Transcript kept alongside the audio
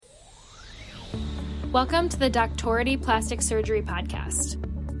Welcome to the Doctority Plastic Surgery Podcast.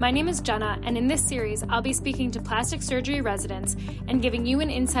 My name is Jenna, and in this series, I'll be speaking to plastic surgery residents and giving you an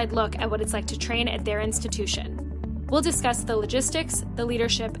inside look at what it's like to train at their institution. We'll discuss the logistics, the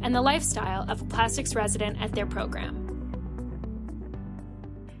leadership, and the lifestyle of a plastics resident at their program.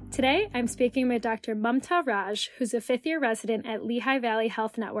 Today, I'm speaking with Dr. Mamta Raj, who's a fifth-year resident at Lehigh Valley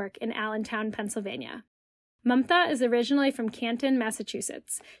Health Network in Allentown, Pennsylvania. Mamta is originally from Canton,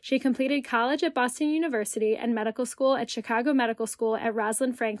 Massachusetts. She completed college at Boston University and medical school at Chicago Medical School at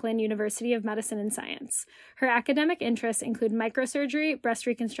Rosalind Franklin University of Medicine and Science. Her academic interests include microsurgery, breast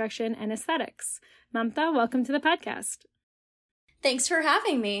reconstruction, and aesthetics. Mamta, welcome to the podcast. Thanks for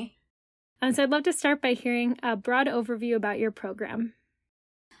having me. So I'd love to start by hearing a broad overview about your program.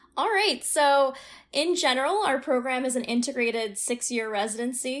 All right, so in general, our program is an integrated 6-year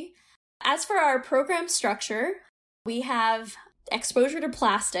residency. As for our program structure, we have exposure to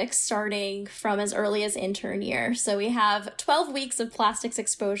plastics starting from as early as intern year. So we have 12 weeks of plastics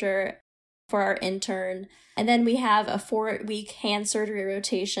exposure for our intern, and then we have a 4-week hand surgery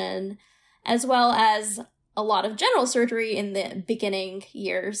rotation, as well as a lot of general surgery in the beginning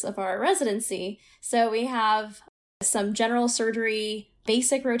years of our residency. So we have some general surgery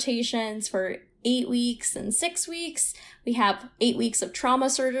basic rotations for 8 weeks and 6 weeks. We have 8 weeks of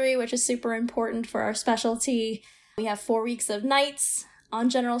trauma surgery, which is super important for our specialty. We have 4 weeks of nights on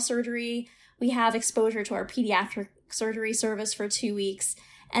general surgery. We have exposure to our pediatric surgery service for 2 weeks.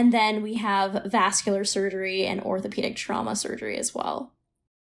 And then we have vascular surgery and orthopedic trauma surgery as well.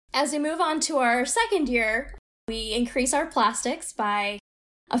 As we move on to our second year, we increase our plastics by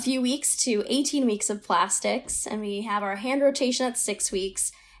a few weeks to 18 weeks of plastics. And we have our hand rotation at 6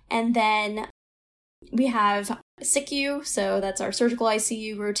 weeks. And then we have SICU, so that's our surgical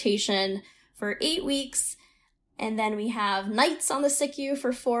ICU rotation for 8 weeks. And then we have nights on the SICU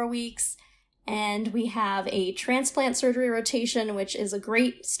for 4 weeks. And we have a transplant surgery rotation, which is a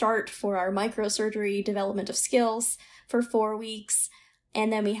great start for our microsurgery development of skills for 4 weeks.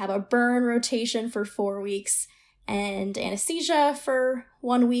 And then we have a burn rotation for 4 weeks and anesthesia for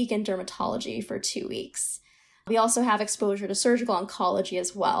 1 week and dermatology for 2 weeks. We also have exposure to surgical oncology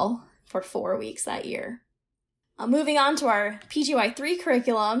as well for 4 weeks that year. Moving on to our PGY3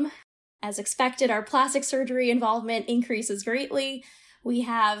 curriculum, as expected, our plastic surgery involvement increases greatly. We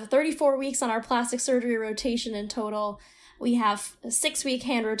have 34 weeks on our plastic surgery rotation in total. We have a 6-week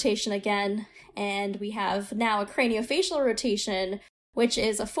hand rotation again, and we have now a craniofacial rotation, which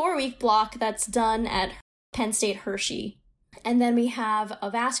is a 4-week block that's done at Penn State Hershey. And then we have a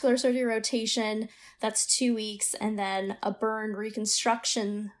vascular surgery rotation that's 2 weeks, and then a burn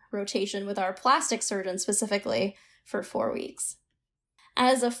reconstruction rotation with our plastic surgeon specifically for 4 weeks.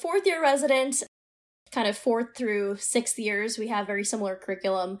 As a fourth-year resident, kind of 4th through 6th years, we have very similar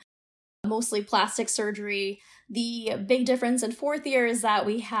curriculum, mostly plastic surgery. The big difference in 4th year is that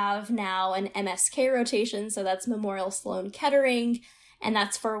we have now an MSK rotation, so that's Memorial Sloan Kettering, and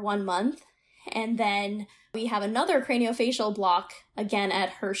that's for 1 month. And then we have another craniofacial block, again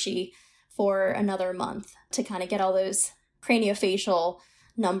at Hershey, for another month to kind of get all those craniofacial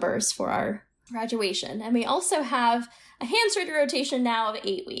numbers for our graduation. And we also have a hand surgery rotation now of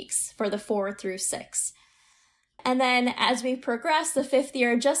 8 weeks for the 4 through 6. And then as we progress, the 5th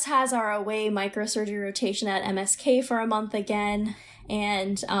year just has our away microsurgery rotation at MSK for a month again.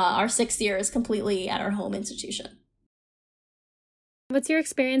 And our 6th year is completely at our home institution. What's your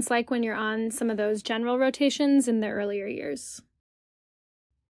experience like when you're on some of those general rotations in the earlier years?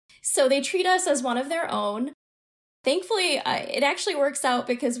 So they treat us as one of their own. Thankfully, it actually works out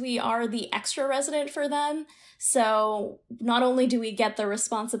because we are the extra resident for them. So not only do we get the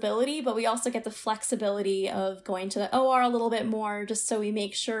responsibility, but we also get the flexibility of going to the OR a little bit more, just so we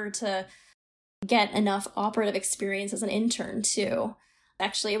make sure to get enough operative experience as an intern too.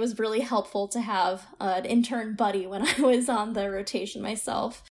 Actually, it was really helpful to have an intern buddy when I was on the rotation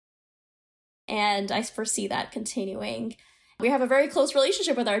myself. And I foresee that continuing. We have a very close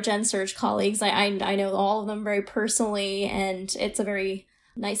relationship with our Gen Surg colleagues. I know all of them very personally, and it's a very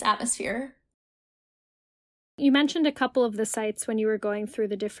nice atmosphere. You mentioned a couple of the sites when you were going through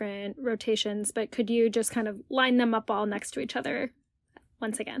the different rotations, but could you just kind of line them up all next to each other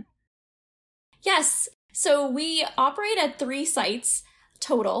once again? Yes. So we operate at 3 sites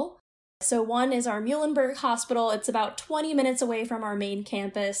total. So one is our Muhlenberg Hospital. It's about 20 minutes away from our main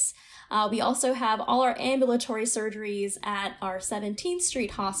campus. We also have all our ambulatory surgeries at our 17th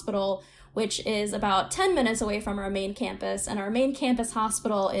Street Hospital, which is about 10 minutes away from our main campus. And our main campus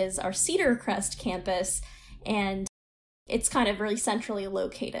hospital is our Cedar Crest campus, and it's kind of really centrally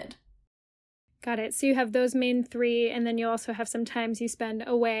located. Got it. So you have those main three, and then you also have some times you spend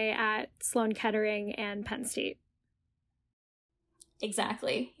away at Sloan Kettering and Penn State.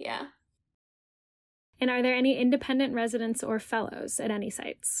 Exactly, yeah. And are there any independent residents or fellows at any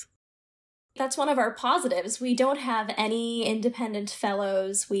sites? That's one of our positives. We don't have any independent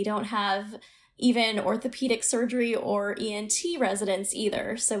fellows. We don't have even orthopedic surgery or ENT residents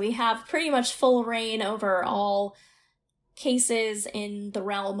either. So we have pretty much full reign over all cases in the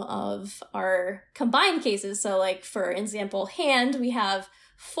realm of our combined cases. So like, for example, hand, we have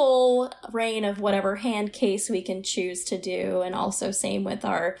full reign of whatever hand case we can choose to do. And also same with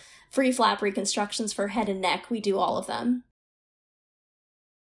our free flap reconstructions for head and neck. We do all of them.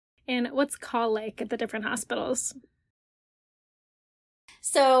 And what's call like at the different hospitals?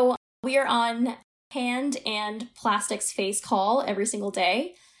 So we are on hand and plastics face call every single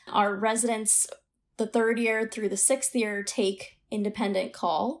day. Our residents, the 3rd year through the 6th year, take independent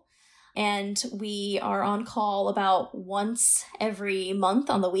call. And we are on call about once every month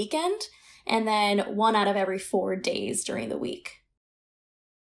on the weekend, and then 1 out of every 4 days during the week.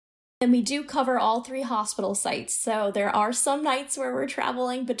 And we do cover all 3 hospital sites, so there are some nights where we're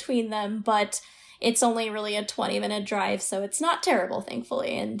traveling between them, but it's only really a 20-minute drive, so it's not terrible,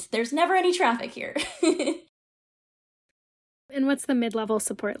 thankfully, and there's never any traffic here. And what's the mid-level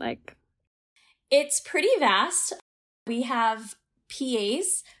support like? It's pretty vast. We have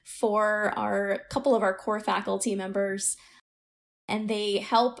PAs for a couple of our core faculty members, and they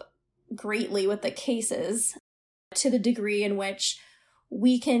help greatly with the cases to the degree in which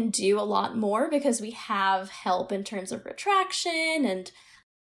we can do a lot more because we have help in terms of retraction and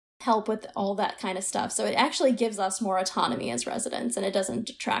help with all that kind of stuff. So it actually gives us more autonomy as residents, and it doesn't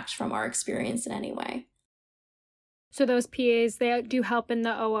detract from our experience in any way. So those PAs, they do help in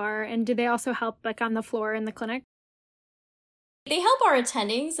the OR, and do they also help like on the floor in the clinic? They help our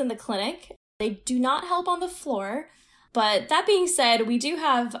attendings in the clinic. They do not help on the floor. But that being said, we do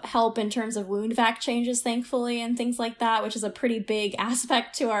have help in terms of wound vac changes, thankfully, and things like that, which is a pretty big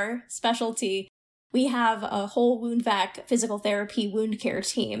aspect to our specialty. We have a whole wound vac physical therapy wound care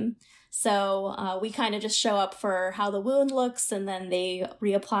team. So we kind of just show up for how the wound looks, and then they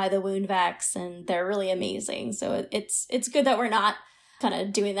reapply the wound vacs, and they're really amazing. So it's good that we're not kind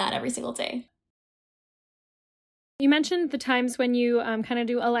of doing that every single day. You mentioned the times when you kind of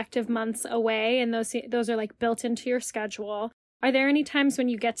do elective months away, and those are like built into your schedule. Are there any times when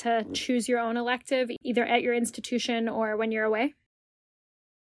you get to choose your own elective, either at your institution or when you're away?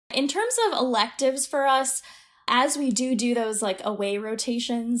 In terms of electives for us, as we do those like away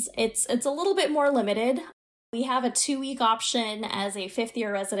rotations, it's a little bit more limited. We have a 2-week option as a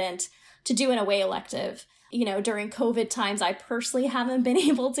 5th-year resident to do an away elective. You know, during COVID times, I personally haven't been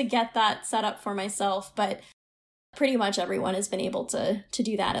able to get that set up for myself, but pretty much everyone has been able to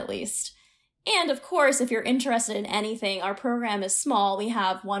do that at least. And of course, if you're interested in anything, our program is small. We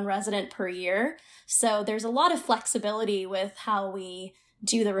have 1 resident per year. So there's a lot of flexibility with how we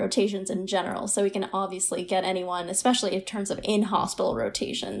do the rotations in general. So we can obviously get anyone, especially in terms of in-hospital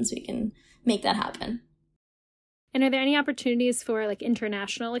rotations, we can make that happen. And are there any opportunities for like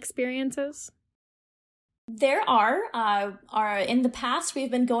international experiences? There are. In the past,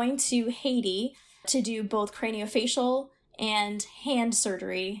 we've been going to Haiti to do both craniofacial and hand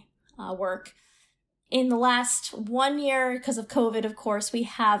surgery work. In the last 1 year, because of COVID, of course, we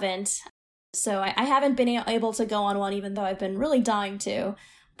haven't. So I haven't been able to go on one, even though I've been really dying to.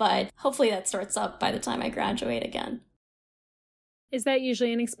 But hopefully that starts up by the time I graduate again. Is that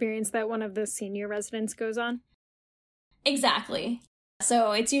usually an experience that one of the senior residents goes on? Exactly.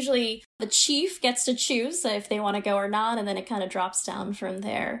 So it's usually the chief gets to choose if they want to go or not, and then it kind of drops down from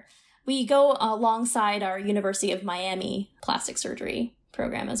there. We go alongside our University of Miami plastic surgery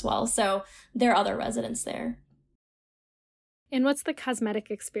program as well. So there are other residents there. And what's the cosmetic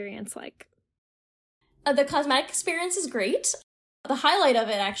experience like? The cosmetic experience is great. The highlight of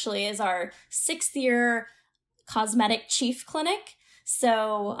it actually is our 6th-year cosmetic chief clinic.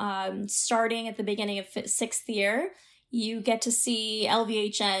 So starting at the beginning of 6th year, you get to see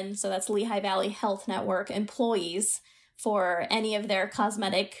LVHN, so that's Lehigh Valley Health Network employees, for any of their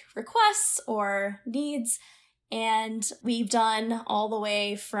cosmetic requests or needs. And we've done all the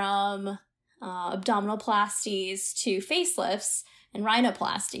way from abdominoplasties to facelifts and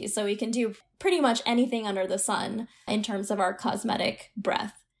rhinoplasties. So we can do pretty much anything under the sun in terms of our cosmetic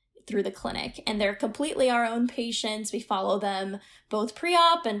breadth through the clinic. And they're completely our own patients. We follow them both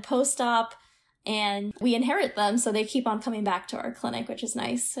pre-op and post-op, and we inherit them, so they keep on coming back to our clinic, which is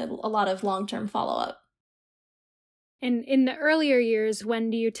nice. A lot of long-term follow-up. And in the earlier years, when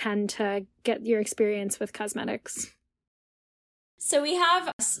do you tend to get your experience with cosmetics? So we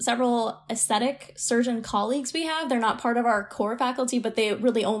have several aesthetic surgeon colleagues we have. They're not part of our core faculty, but they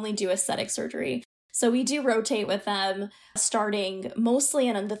really only do aesthetic surgery. So we do rotate with them starting mostly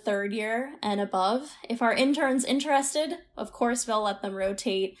in the third year and above. If our intern's interested, of course, we'll let them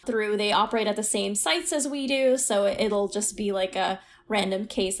rotate through. They operate at the same sites as we do, so it'll just be like a random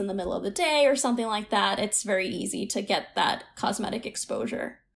case in the middle of the day or something like that. It's very easy to get that cosmetic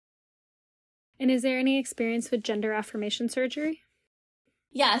exposure. And is there any experience with gender affirmation surgery?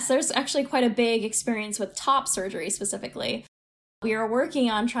 Yes, there's actually quite a big experience with top surgery specifically. We are working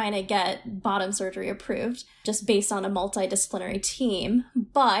on trying to get bottom surgery approved just based on a multidisciplinary team.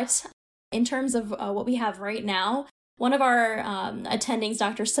 But in terms of what we have right now, one of our attendings,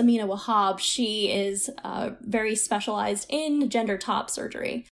 Dr. Samina Wahab, she is very specialized in gender top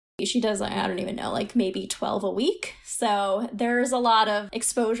surgery. She does, I don't even know, like maybe 12 a week. So there's a lot of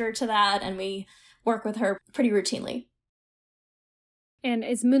exposure to that, and we work with her pretty routinely. And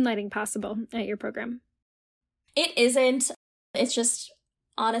is moonlighting possible at your program? It isn't. It's just,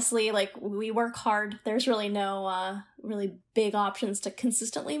 honestly, like, we work hard. There's really no really big options to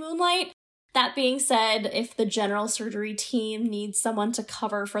consistently moonlight. That being said, if the general surgery team needs someone to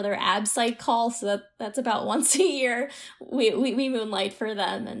cover for their ab site call, so that's about once a year, we moonlight for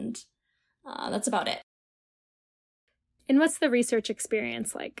them, and that's about it. And what's the research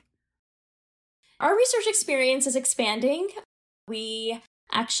experience like? Our research experience is expanding. We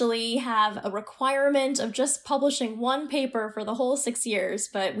actually have a requirement of just publishing one paper for the whole 6 years,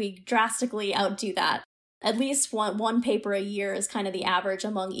 but we drastically outdo that. At least one paper a year is kind of the average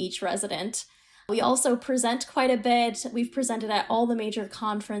among each resident. We also present quite a bit. We've presented at all the major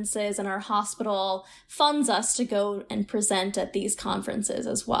conferences, and our hospital funds us to go and present at these conferences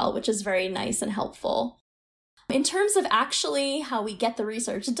as well, which is very nice and helpful. In terms of actually how we get the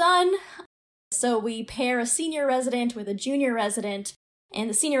research done, so we pair a senior resident with a junior resident, and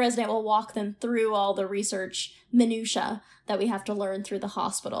the senior resident will walk them through all the research minutiae that we have to learn through the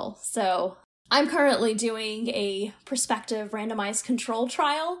hospital. So I'm currently doing a prospective randomized control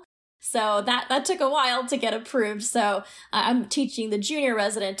trial. So that took a while to get approved. So I'm teaching the junior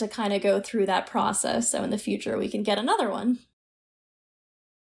resident to kind of go through that process. So in the future, we can get another one.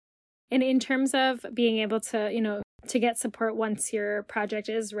 And in terms of being able to, to get support once your project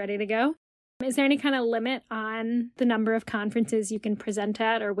is ready to go, is there any kind of limit on the number of conferences you can present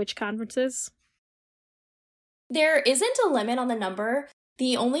at, or which conferences? There isn't a limit on the number.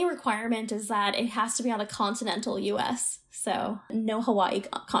 The only requirement is that it has to be on the continental US. So no Hawaii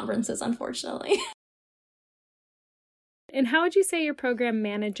conferences, unfortunately. And how would you say your program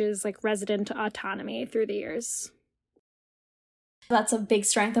manages resident autonomy through the years? That's a big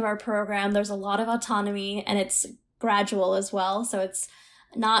strength of our program. There's a lot of autonomy, and it's gradual as well. So it's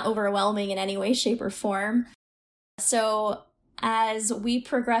not overwhelming in any way, shape, or form. So as we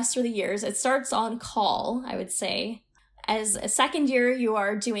progress through the years, it starts on call, I would say. As a second year, you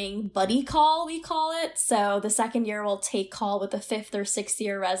are doing buddy call, we call it. So the second year will take call with the fifth or sixth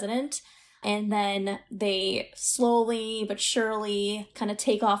year resident, and then they slowly but surely kind of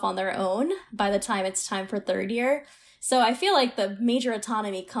take off on their own by the time it's time for third year. So I feel like the major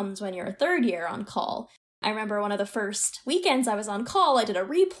autonomy comes when you're a third year on call. I remember one of the first weekends I was on call, I did a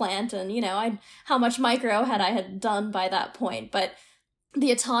replant, and how much micro I had done by that point. But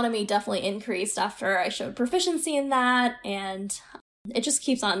the autonomy definitely increased after I showed proficiency in that, and it just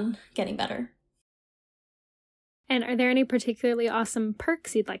keeps on getting better. And are there any particularly awesome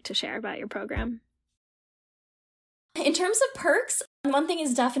perks you'd like to share about your program? In terms of perks, one thing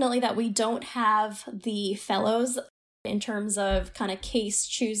is definitely that we don't have the fellows in terms of kind of case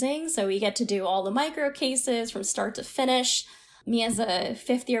choosing. So we get to do all the micro cases from start to finish. Me as a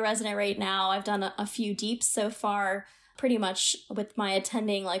fifth year resident right now, I've done a few deeps so far, pretty much with my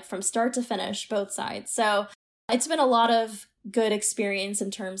attending from start to finish, both sides. So it's been a lot of good experience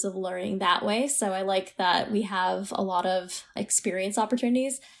in terms of learning that way. So I like that we have a lot of experience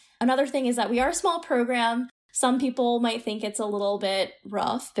opportunities. Another thing is that we are a small program. Some people might think it's a little bit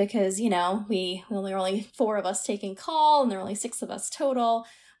rough because, we only are only 4 of us taking call and there are only 6 of us total.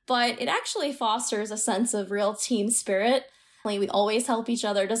 But it actually fosters a sense of real team spirit. We always help each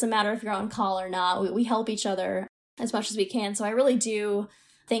other. It doesn't matter if you're on call or not. We help each other as much as we can. So I really do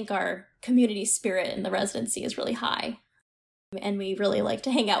think our community spirit in the residency is really high. And we really like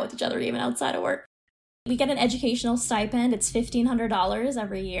to hang out with each other even outside of work. We get an educational stipend. It's $1,500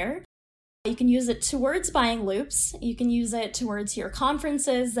 every year. You can use it towards buying loops. You can use it towards your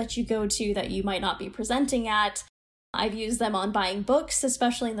conferences that you go to that you might not be presenting at. I've used them on buying books,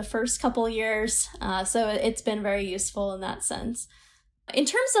 especially in the first couple years. So it's been very useful in that sense. In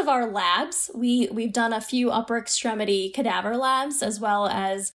terms of our labs, we've done a few upper extremity cadaver labs as well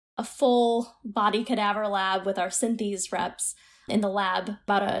as a full body cadaver lab with our Synthes reps in the lab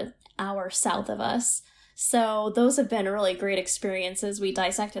about an hour south of us. So those have been really great experiences. We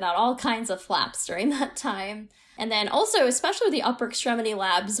dissected out all kinds of flaps during that time. And then also, especially with the upper extremity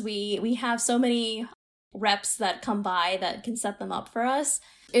labs, we have so many reps that come by that can set them up for us.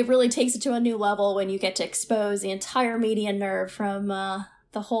 It really takes it to a new level when you get to expose the entire median nerve from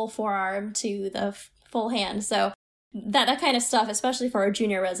the whole forearm to the full hand. So that kind of stuff, especially for our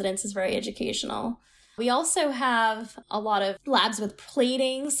junior residents, is very educational. We also have a lot of labs with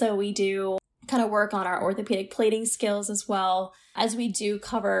plating, so we do kind of work on our orthopedic plating skills as well, as we do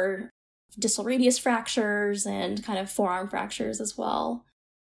cover distal radius fractures and kind of forearm fractures as well.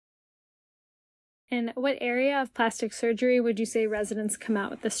 And what area of plastic surgery would you say residents come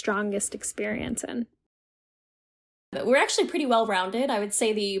out with the strongest experience in? We're actually pretty well-rounded. I would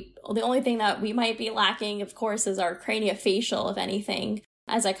say the only thing that we might be lacking, of course, is our craniofacial, if anything.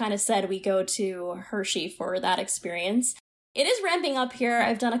 As I kind of said, we go to Hershey for that experience. It is ramping up here.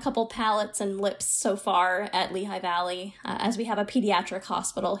 I've done a couple palates and lips so far at Lehigh Valley, as we have a pediatric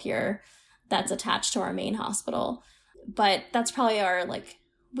hospital here that's attached to our main hospital. But that's probably our,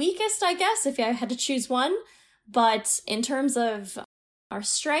 weakest, I guess, if I had to choose one. But in terms of our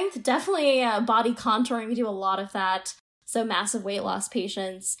strength, definitely body contouring. We do a lot of that. So massive weight loss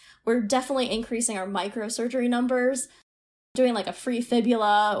patients. We're definitely increasing our microsurgery numbers, doing a free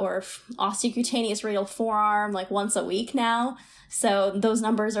fibula or osteocutaneous radial forearm once a week now. So those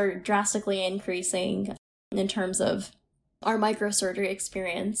numbers are drastically increasing in terms of our microsurgery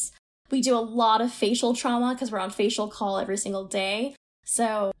experience. We do a lot of facial trauma because we're on facial call every single day.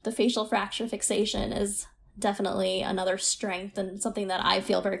 So the facial fracture fixation is definitely another strength and something that I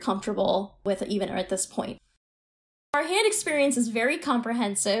feel very comfortable with even at this point. Our hand experience is very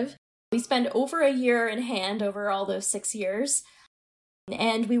comprehensive. We spend over a year in hand over all those 6 years.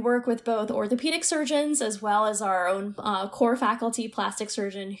 And we work with both orthopedic surgeons as well as our own core faculty plastic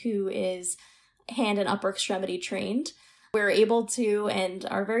surgeon who is hand and upper extremity trained. We're able to and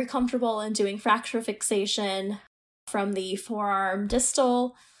are very comfortable in doing fracture fixation from the forearm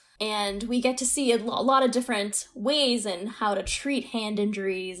distal, and we get to see a lot of different ways in how to treat hand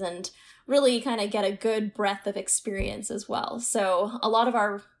injuries and really kind of get a good breadth of experience as well. So a lot of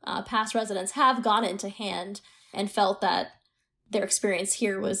our past residents have gone into hand and felt that their experience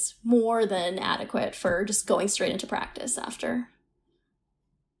here was more than adequate for just going straight into practice after.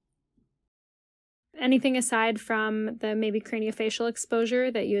 Anything aside from the maybe craniofacial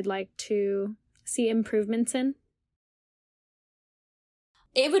exposure that you'd like to see improvements in?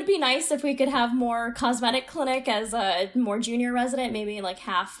 It would be nice if we could have more cosmetic clinic as a more junior resident, maybe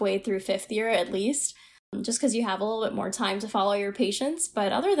halfway through 5th year at least, just because you have a little bit more time to follow your patients.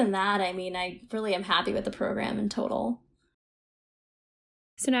 But other than that, I really am happy with the program in total.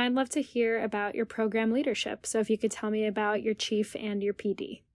 So now I'd love to hear about your program leadership. So if you could tell me about your chief and your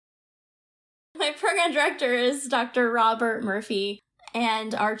PD. My program director is Dr. Robert Murphy,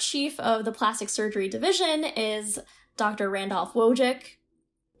 and our chief of the plastic surgery division is Dr. Randolph Wojcik.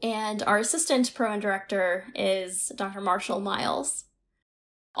 And our assistant program director is Dr. Marshall Miles.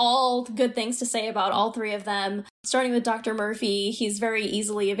 All good things to say about all three of them. Starting with Dr. Murphy, he's very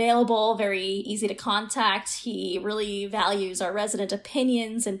easily available, very easy to contact. He really values our resident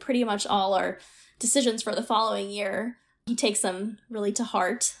opinions and pretty much all our decisions for the following year. He takes them really to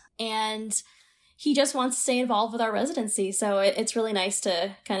heart. And he just wants to stay involved with our residency. So it's really nice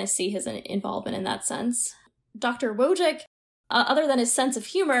to kind of see his involvement in that sense. Dr. Wojcik, other than his sense of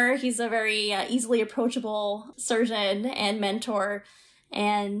humor, he's a very easily approachable surgeon and mentor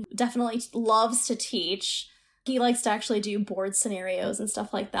and definitely loves to teach. He likes to actually do board scenarios and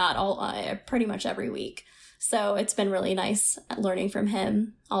stuff like that pretty much every week. So it's been really nice learning from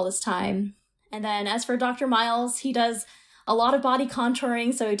him all this time. And then as for Dr. Miles, he does a lot of body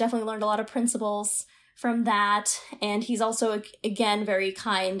contouring, so he definitely learned a lot of principles from that. And he's also, again, very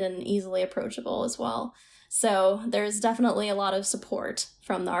kind and easily approachable as well. So there's definitely a lot of support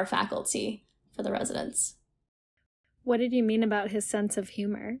from our faculty for the residents. What did you mean about his sense of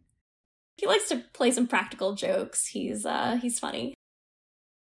humor? He likes to play some practical jokes. He's funny.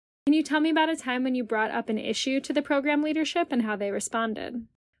 Can you tell me about a time when you brought up an issue to the program leadership and how they responded?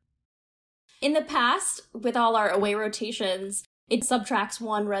 In the past, with all our away rotations, it subtracts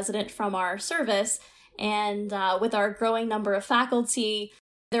one resident from our service. And with our growing number of faculty,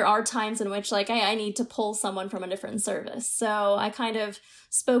 there are times in which I need to pull someone from a different service. So I kind of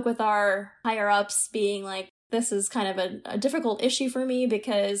spoke with our higher ups being this is kind of a difficult issue for me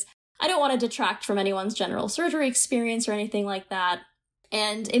because I don't want to detract from anyone's general surgery experience or anything like that.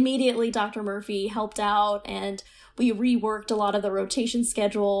 And immediately Dr. Murphy helped out, and we reworked a lot of the rotation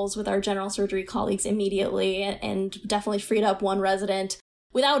schedules with our general surgery colleagues immediately, and definitely freed up one resident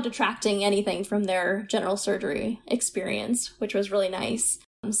without detracting anything from their general surgery experience, which was really nice.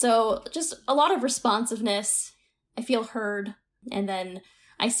 So just a lot of responsiveness. I feel heard, and then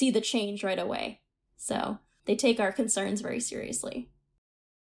I see the change right away. So they take our concerns very seriously.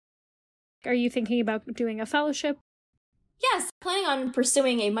 Are you thinking about doing a fellowship? Yes, planning on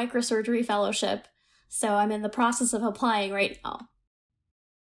pursuing a microsurgery fellowship. So I'm in the process of applying right now.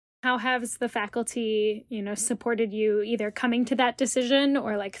 How has the faculty, supported you either coming to that decision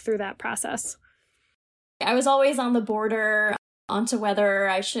or through that process? I was always on the border onto whether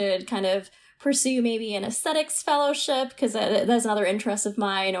I should kind of pursue maybe an aesthetics fellowship, because that's another interest of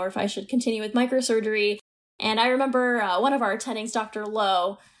mine, or if I should continue with microsurgery. And I remember one of our attendings, Dr.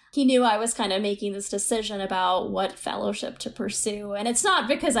 Lowe, he knew I was kind of making this decision about what fellowship to pursue. And it's not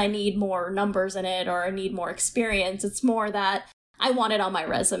because I need more numbers in it or I need more experience. It's more that I want it on my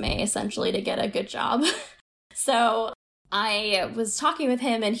resume, essentially, to get a good job. So I was talking with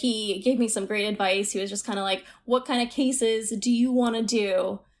him, and he gave me some great advice. He was just kind of like, what kind of cases do you want to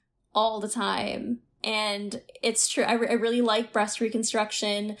do all the time? And it's true. I really like breast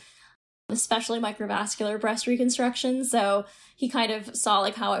reconstruction, especially microvascular breast reconstruction. So he kind of saw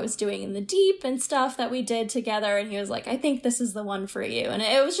how I was doing in the deep and stuff that we did together. And he was like, I think this is the one for you. And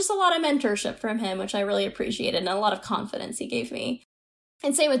it was just a lot of mentorship from him, which I really appreciated, and a lot of confidence he gave me.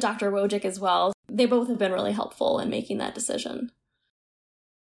 And same with Dr. Wojcik as well. They both have been really helpful in making that decision.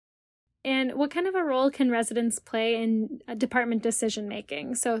 And what kind of a role can residents play in department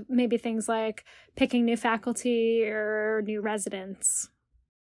decision-making? So maybe things like picking new faculty or new residents.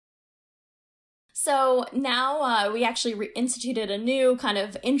 So now we actually instituted a new kind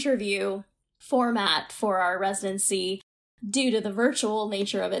of interview format for our residency due to the virtual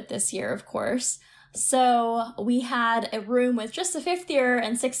nature of it this year, of course. So we had a room with just a 5th year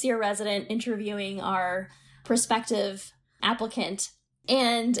and 6th year resident interviewing our prospective applicant.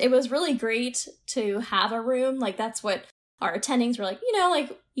 And it was really great to have a room. That's what our attendings were like,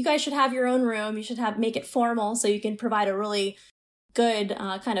 you guys should have your own room. You should make it formal so you can provide a really good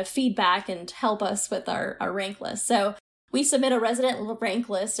kind of feedback and help us with our rank list. So we submit a resident rank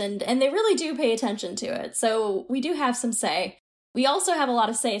list, and they really do pay attention to it. So we do have some say. We also have a lot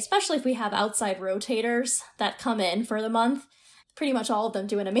of say, especially if we have outside rotators that come in for the month. Pretty much all of them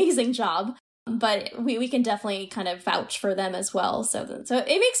do an amazing job, but we can definitely kind of vouch for them as well. So it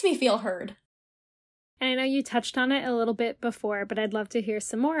makes me feel heard. And I know you touched on it a little bit before, but I'd love to hear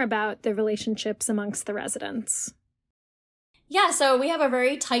some more about the relationships amongst the residents. Yeah, so we have a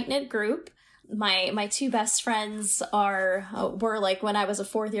very tight-knit group. My two best friends were when I was a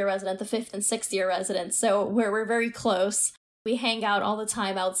 4th year resident, the 5th and 6th year residents. So we're very close. We hang out all the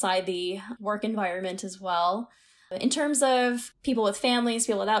time outside the work environment as well. In terms of people with families,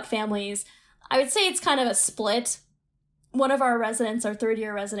 people without families, I would say it's kind of a split. One of our residents, our 3rd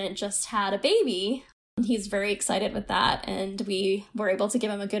year resident, just had a baby. He's very excited with that, and we were able to give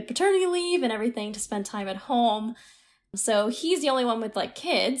him a good paternity leave and everything to spend time at home. So he's the only one with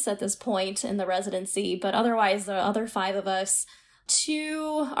kids at this point in the residency, but otherwise the other 5 of us,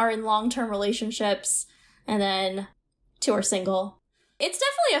 2 are in long-term relationships, and then 2 are single. It's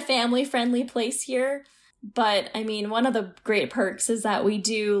definitely a family-friendly place here, but I mean, one of the great perks is that we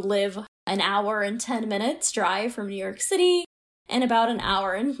do live an hour and 10 minutes drive from New York City, and about an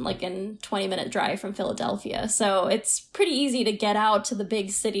hour and 20-minute drive from Philadelphia. So it's pretty easy to get out to the big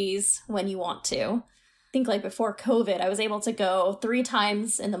cities when you want to. I think before COVID, I was able to go 3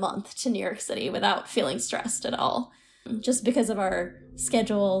 times in the month to New York City without feeling stressed at all, just because of our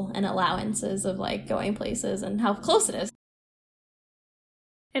schedule and allowances of going places and how close it is.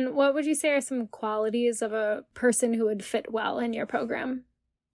 And what would you say are some qualities of a person who would fit well in your program?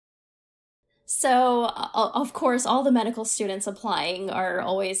 So, of course, all the medical students applying are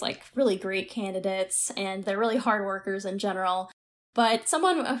always really great candidates, and they're really hard workers in general. But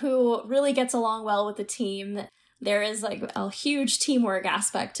someone who really gets along well with the team, there is a huge teamwork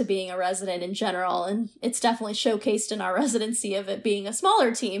aspect to being a resident in general, and it's definitely showcased in our residency of it being a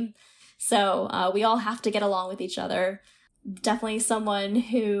smaller team. So we all have to get along with each other. Definitely someone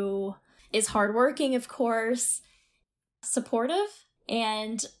who is hardworking, of course, supportive,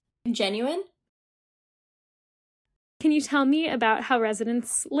 and genuine. Can you tell me about how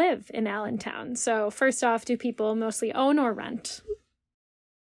residents live in Allentown? So first off, do people mostly own or rent?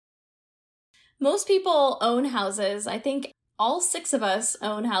 Most people own houses. I think all 6 of us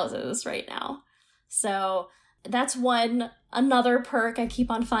own houses right now. So that's another perk. I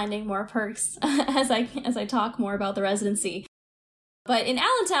keep on finding more perks as I talk more about the residency. But in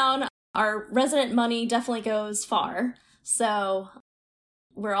Allentown, our resident money definitely goes far. So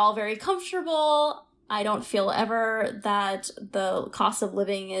we're all very comfortable. I don't feel ever that the cost of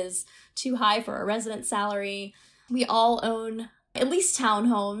living is too high for a resident salary. We all own at least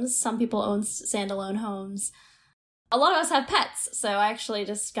townhomes. Some people own standalone homes. A lot of us have pets. So I actually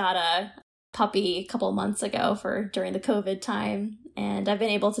just got a puppy a couple months ago during the COVID time. And I've been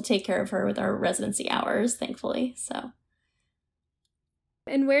able to take care of her with our residency hours, thankfully. So.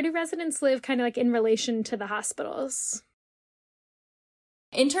 And where do residents live kind of like in relation to the hospitals?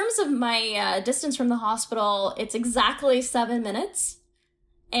 In terms of my distance from the hospital, it's exactly 7 minutes.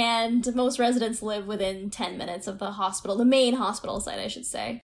 And most residents live within 10 minutes of the hospital, the main hospital site, I should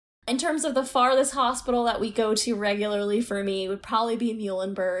say. In terms of the farthest hospital that we go to regularly for me would probably be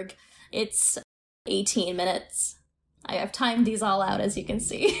Muhlenberg. It's 18 minutes. I have timed these all out, as you can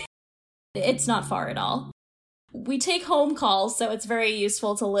see. It's not far at all. We take home calls, so it's very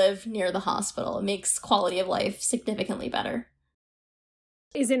useful to live near the hospital. It makes quality of life significantly better.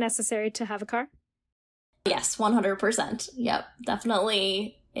 Is it necessary to have a car? Yes, 100%. Yep,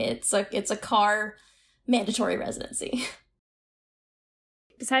 definitely. It's a car mandatory residency.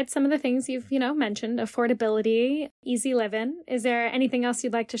 Besides some of the things you've, mentioned, affordability, easy living, is there anything else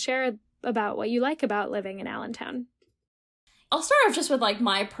you'd like to share about what you like about living in Allentown? I'll start off just with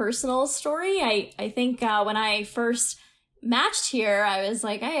my personal story. I think when I first matched here, I was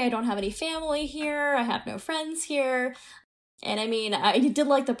like, hey, I don't have any family here. I have no friends here. And I did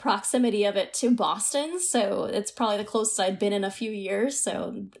like the proximity of it to Boston, so it's probably the closest I'd been in a few years,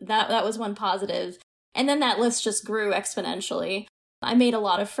 so that was one positive. And then that list just grew exponentially. I made a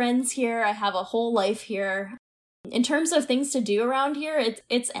lot of friends here. I have a whole life here. In terms of things to do around here,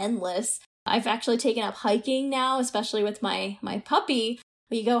 it's endless. I've actually taken up hiking now, especially with my puppy.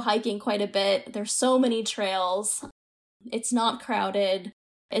 We go hiking quite a bit. There's so many trails. It's not crowded.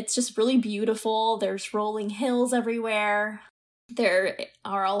 It's just really beautiful. There's rolling hills everywhere. There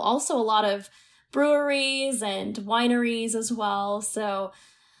are also a lot of breweries and wineries as well. So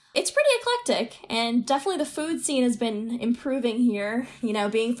it's pretty eclectic, and definitely the food scene has been improving here.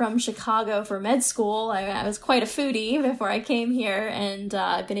 Being from Chicago for med school, I was quite a foodie before I came here, and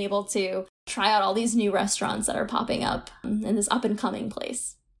I've been able to try out all these new restaurants that are popping up in this up-and-coming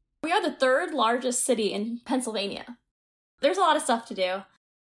place. We are the third largest city in Pennsylvania. There's a lot of stuff to do.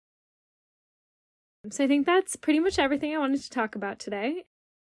 So I think that's pretty much everything I wanted to talk about today.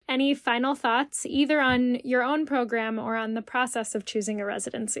 Any final thoughts, either on your own program or on the process of choosing a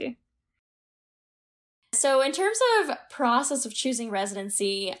residency? So in terms of process of choosing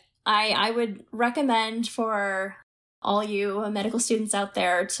residency, I would recommend for all you medical students out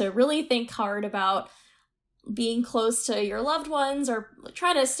there to really think hard about being close to your loved ones, or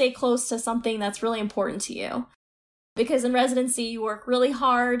try to stay close to something that's really important to you. Because in residency, you work really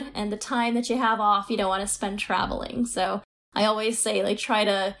hard, and the time that you have off, you don't want to spend traveling. So I always say, try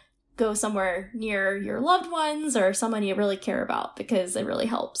to go somewhere near your loved ones or someone you really care about, because it really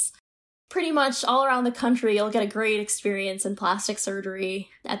helps. Pretty much all around the country, you'll get a great experience in plastic surgery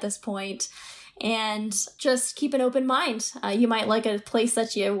at this point. And just keep an open mind. You might like a place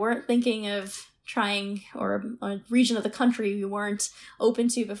that you weren't thinking of trying, or a region of the country you weren't open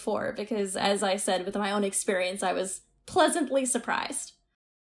to before, because as I said, with my own experience, I was pleasantly surprised.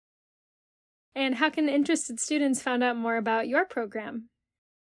 And how can interested students find out more about your program?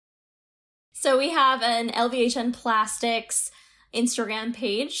 So we have an LVHN Plastics Instagram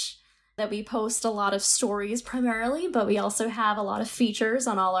page that we post a lot of stories primarily, but we also have a lot of features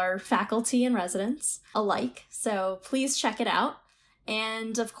on all our faculty and residents alike. So please check it out.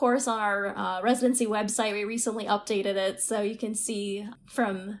 And of course, on our residency website, we recently updated it so you can see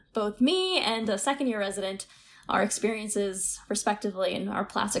from both me and a second-year resident our experiences, respectively, in our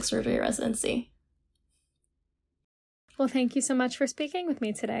plastic surgery residency. Well, thank you so much for speaking with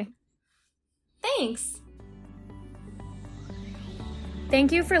me today. Thanks.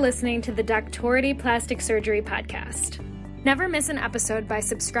 Thank you for listening to the Doctority Plastic Surgery Podcast. Never miss an episode by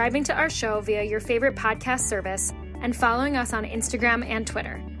subscribing to our show via your favorite podcast service and following us on Instagram and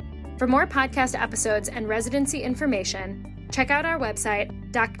Twitter. For more podcast episodes and residency information, check out our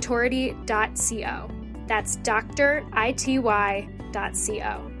website, doctority.co. That's doctority.co.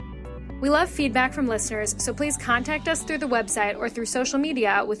 We love feedback from listeners, so please contact us through the website or through social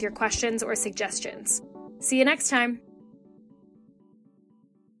media with your questions or suggestions. See you next time.